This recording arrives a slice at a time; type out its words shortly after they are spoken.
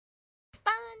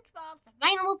SpongeBob, stuffed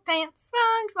animal pants.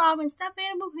 SpongeBob and stuffed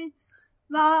animal pants.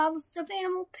 SpongeBob, stuffed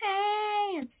animal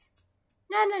pants.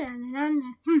 Na na na na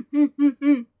na.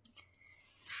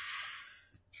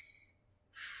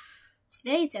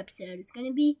 Today's episode is going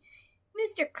to be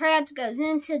Mr. Krabs goes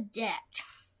into debt.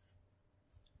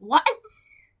 What?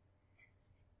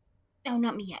 Oh,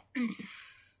 not me yet. Money.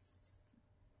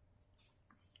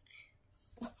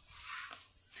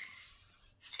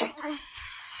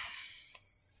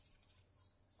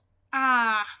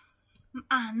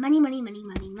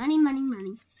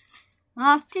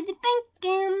 Off to the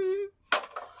banking.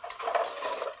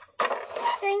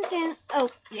 Oh,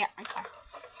 yeah, I got it.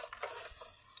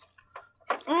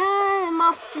 I'm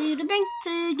off to the bank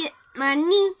to get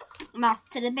money. I'm off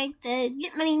to the bank to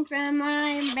get money from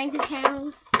my bank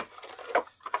account.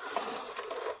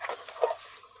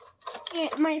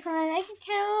 Get money from my bank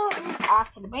account. I'm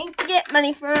off to the bank to get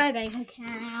money from my bank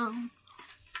account.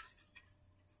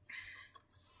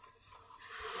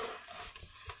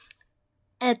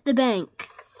 At the bank.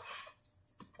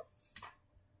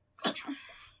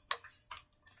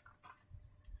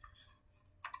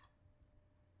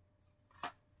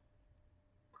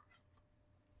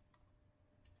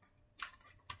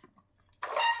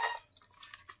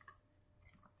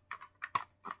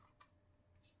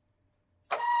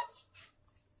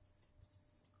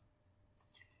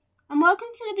 Welcome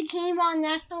to the Bikini Bottom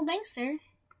National Bank, sir.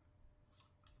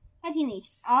 What do you need?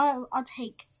 I'll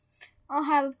take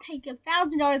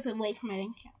 $1,000 away from my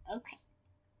bank account. Okay.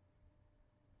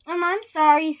 I'm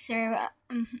sorry, sir.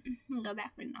 I'll go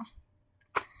back right now.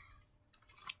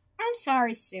 I'm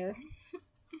sorry, sir.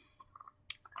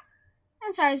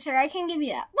 I'm sorry, sir. I can't give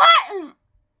you that. What?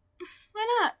 Why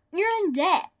not? You're in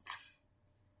debt.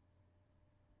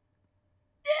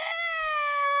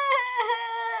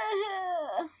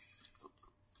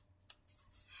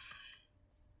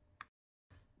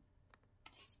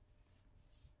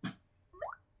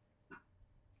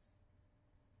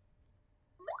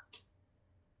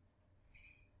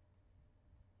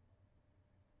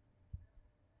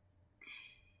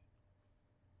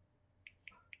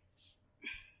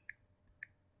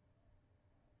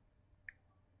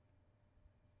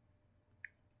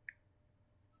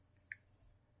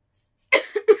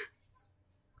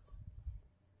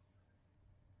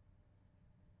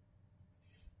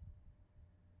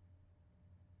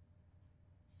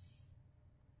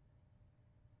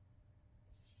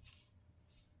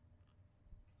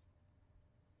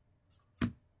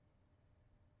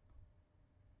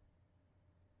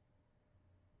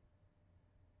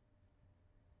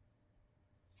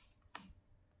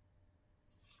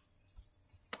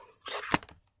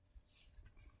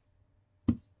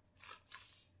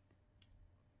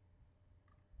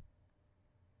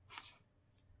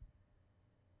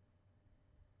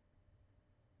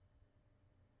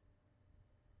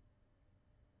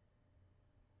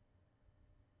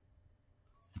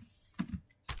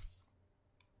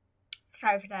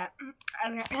 Sorry for that. I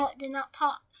don't know, it did not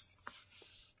pause.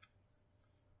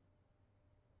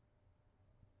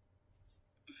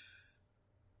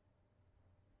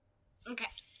 Okay.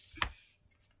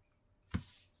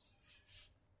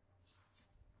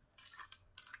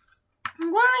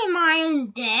 Why am I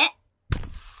in debt?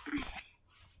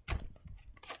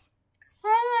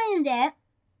 Why am I in debt?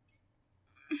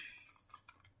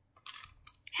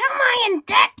 How am I in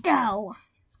debt, though?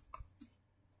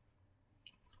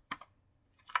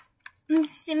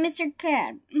 Mr.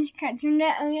 Krabs, turned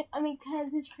out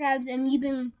because Mr. Krabs and you've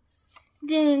been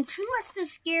doing too much to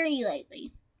scare you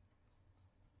lately.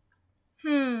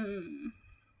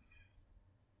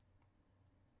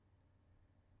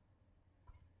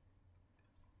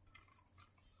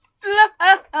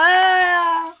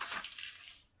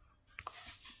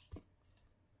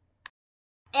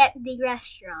 At the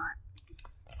restaurant.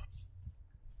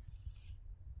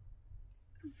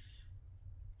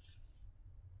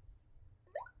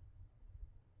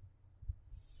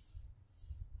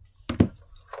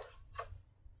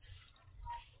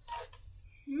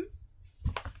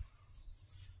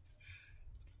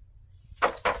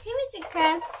 Hey, Mr.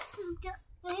 Krabs.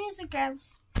 Hey, Mr. Krabs.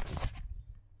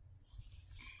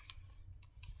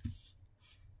 Hey,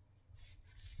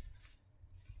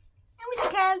 Mr.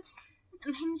 Krabs.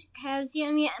 Hey, Mr. Krabs. Yeah,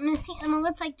 I'm gonna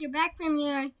look like you're back from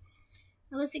your. It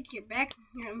looks like you're back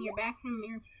from your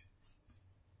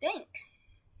bank.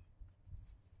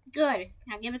 Good.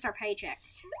 Now give us our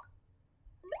paychecks.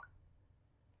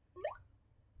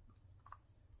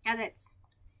 How's it?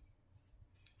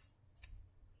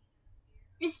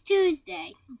 It's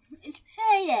Tuesday. It's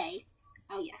payday.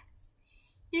 Oh yeah.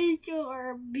 Here's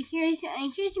your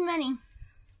money.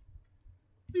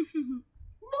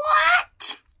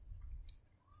 What?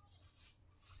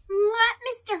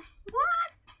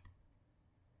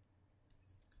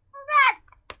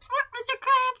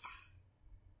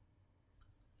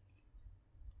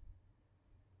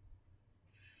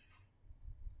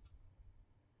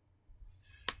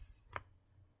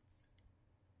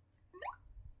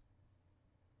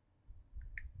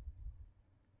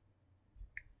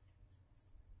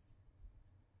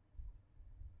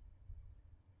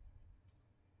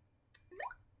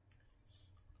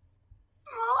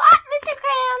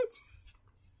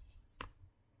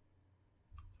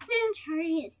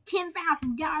 gets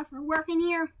 $10,000 for working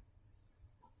here.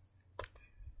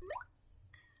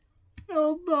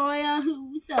 Oh boy,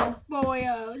 I'm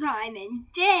in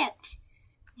debt.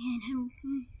 And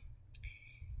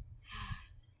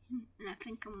I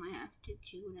think I'm gonna have to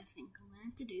do what I think I'm gonna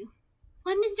have to do.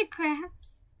 What, Mr.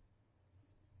 Krabs?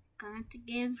 Gonna have to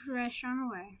give the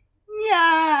restaurant away.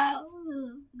 No.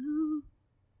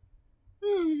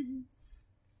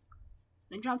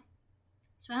 Good job,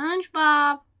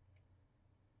 SpongeBob.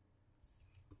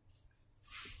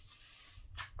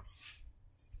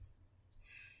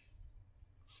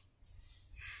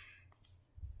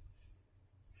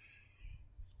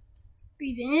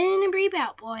 Breathe in and breathe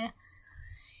out, boy.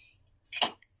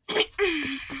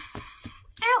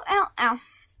 Ow, ow, ow.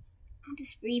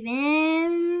 Just breathe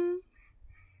in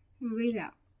and breathe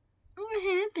out. What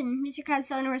happened? Mr. Krabs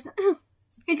telling us.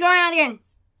 He's going out again.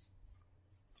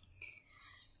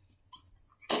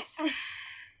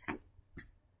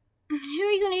 Who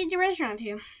are you going to eat the restaurant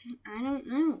to? I don't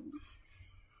know.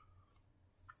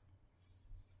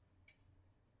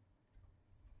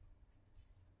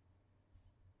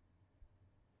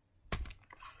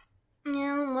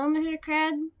 Well, Mr.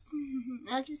 Krabs,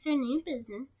 like it's their new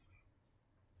business.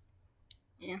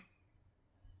 Yeah.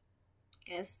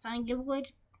 Guess it's time to give away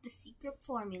the secret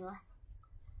formula.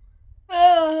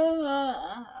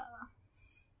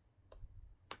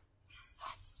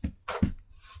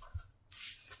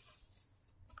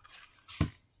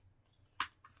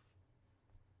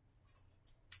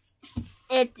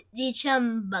 It's the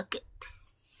chum bucket.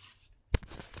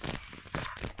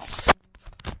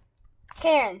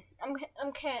 Karen, I'm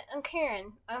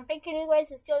Karen. I'm thinking new ways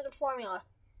to steal the formula.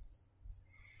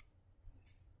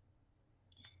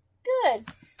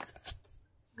 Good.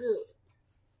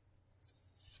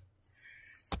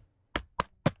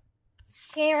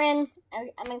 Karen,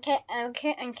 I'm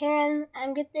Karen.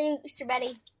 I'm good through, Mr.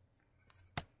 Betty.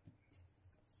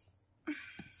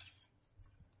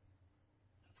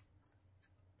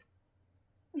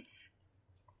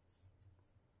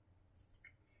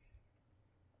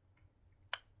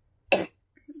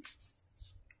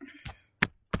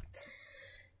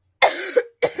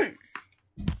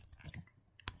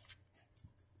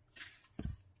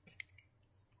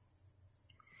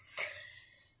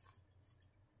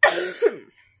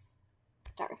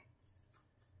 Sorry.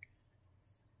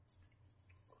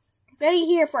 Betty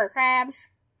here for Krabs.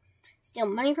 Steal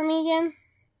money from me again?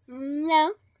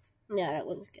 No. No, that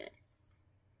was good.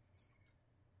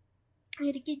 I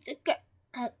need to get the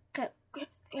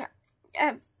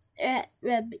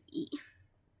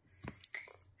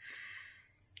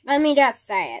Let me just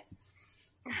say it.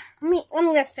 Let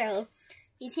me just tell you.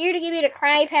 He's here to give you the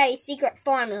Krabby Patty secret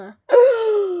formula.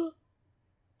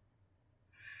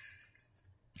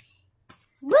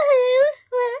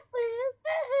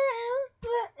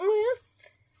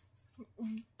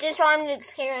 Disarm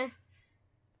Luke's, Karen.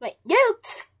 Wait,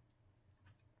 Luke's?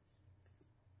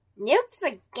 Luke's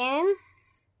again?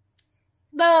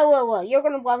 Whoa. You're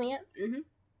gonna blow me up?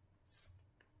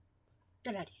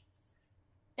 Good idea.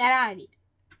 Bad idea.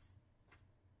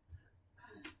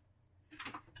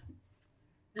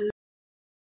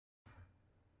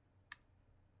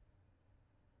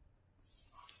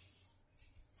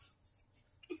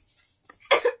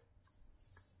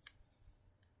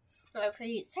 So for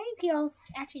you, sorry if y'all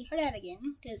actually heard that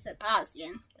again, because it paused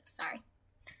again. Sorry.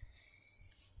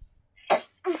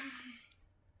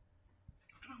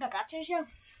 But back to the show.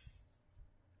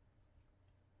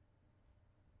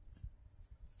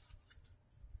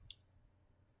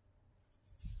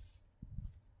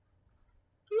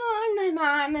 Mine.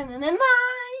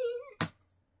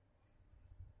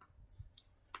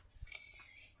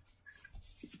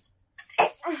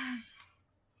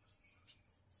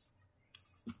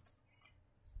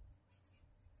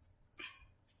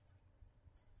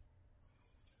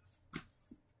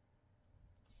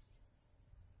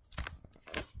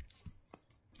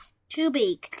 To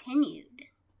be continued.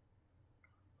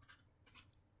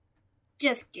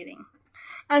 Just kidding.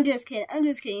 I'm just kidding.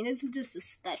 This is just a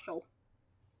special.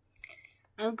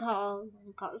 This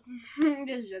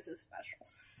is just a special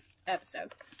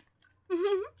episode.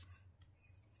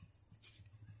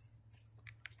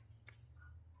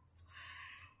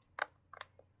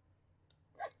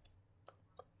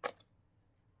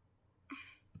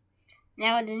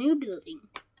 Now in the new building.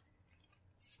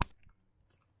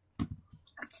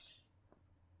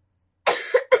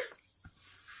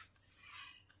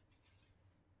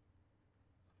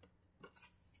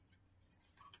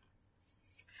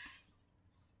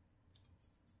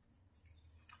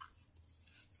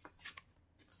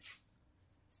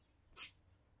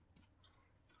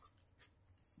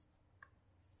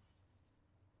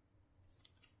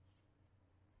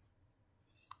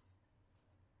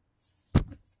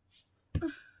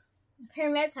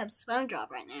 Pyramids have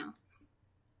Spongebob right now.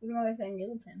 We don't know if I can do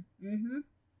with him.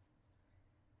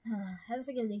 How to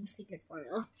figure the secret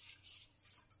formula.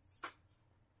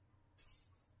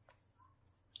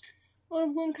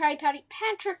 Well, Bloom, Cry, Patty,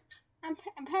 Patrick. I'm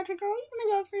Patrick. Are we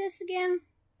gonna go for this again?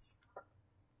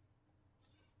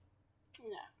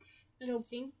 No, I don't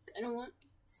think. I don't want.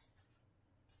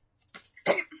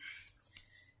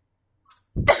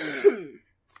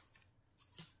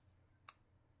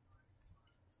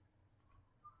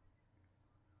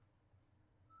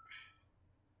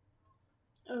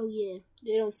 Oh yeah,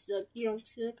 they don't suck. You don't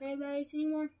suck crab eyes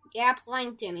anymore. Yeah,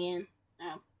 plankton man.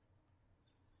 Oh,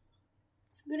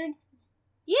 squidward.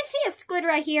 Do you see a squid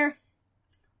right here?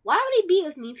 Why would he be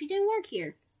with me if he didn't work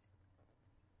here?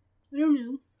 I don't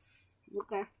know.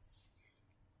 Okay.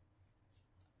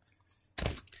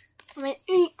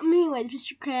 Anyways,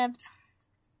 Mr. Krabs.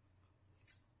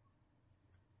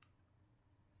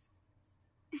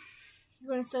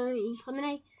 You're gonna say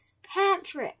eliminate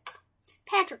Patrick.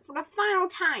 Patrick, for the final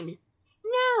time.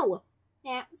 No!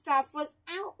 That stuff was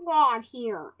outlawed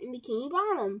here in Bikini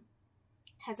Bottom.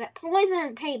 Because it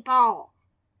poisoned people.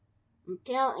 It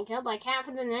killed like half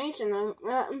of the nation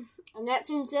in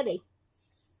Neptune City.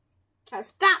 So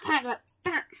stop, Patrick,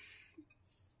 stop.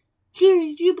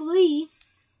 Cheers, Jubilee.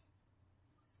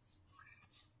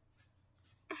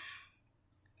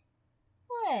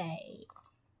 Wait.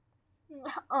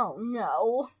 Oh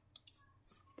no.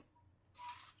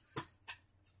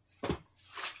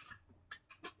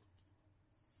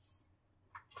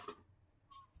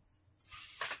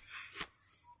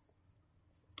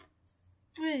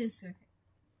 Wait a second.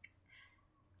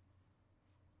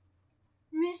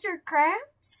 Mr.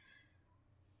 Krabs?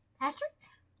 Patrick?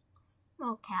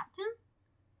 Well, Captain?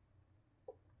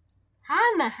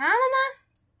 Hi, Muhammad.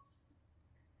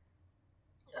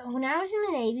 When I was in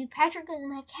the Navy, Patrick was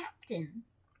my captain.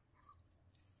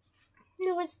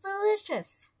 It was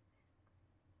delicious.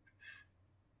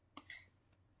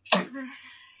 I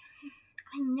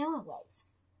know it was.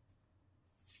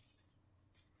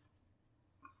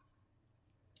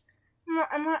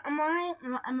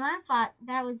 I thought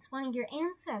that was one of your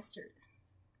ancestors.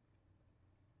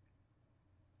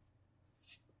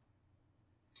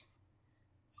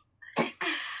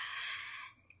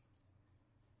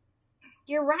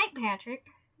 You're right, Patrick.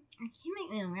 I can't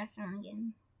make my own restaurant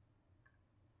again.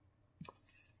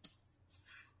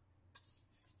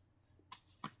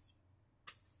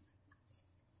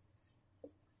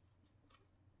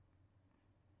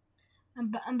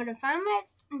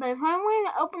 But if I'm going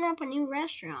to open up a new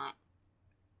restaurant,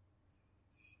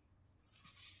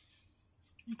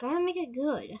 I'm going to make it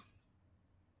good.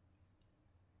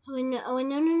 No.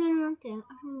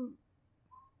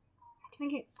 To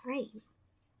make it great.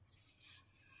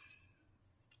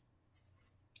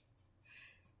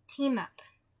 Team up.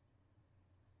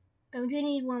 But we do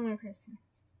need one more person.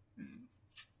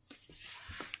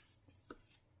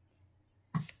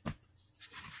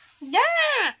 Yeah!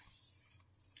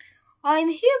 I'm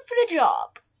here for the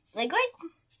job. Like, what?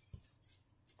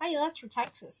 Why you left for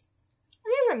Texas?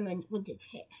 I never went to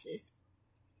Texas.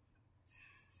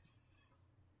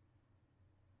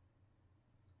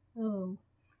 Oh.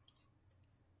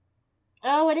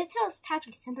 Oh, I did tell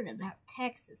Patrick something about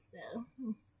Texas, though.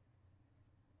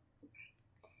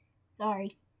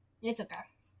 Sorry. It's okay.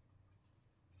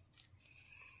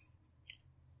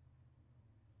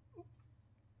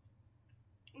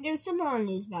 There was something on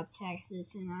the news about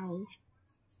Texas, and I was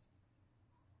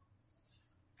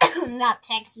not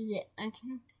Texas. I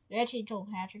actually told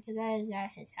Patrick because I was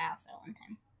at his house at one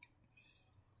time.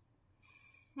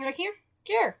 You like here?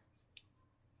 Sure.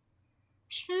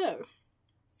 Sure.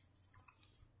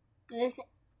 Listen.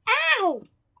 Ow!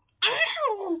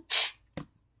 Ouch!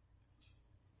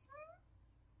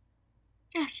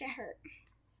 Ouch, that hurt.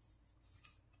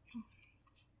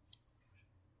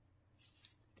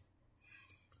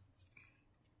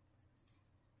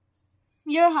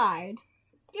 You're hired.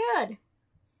 Good.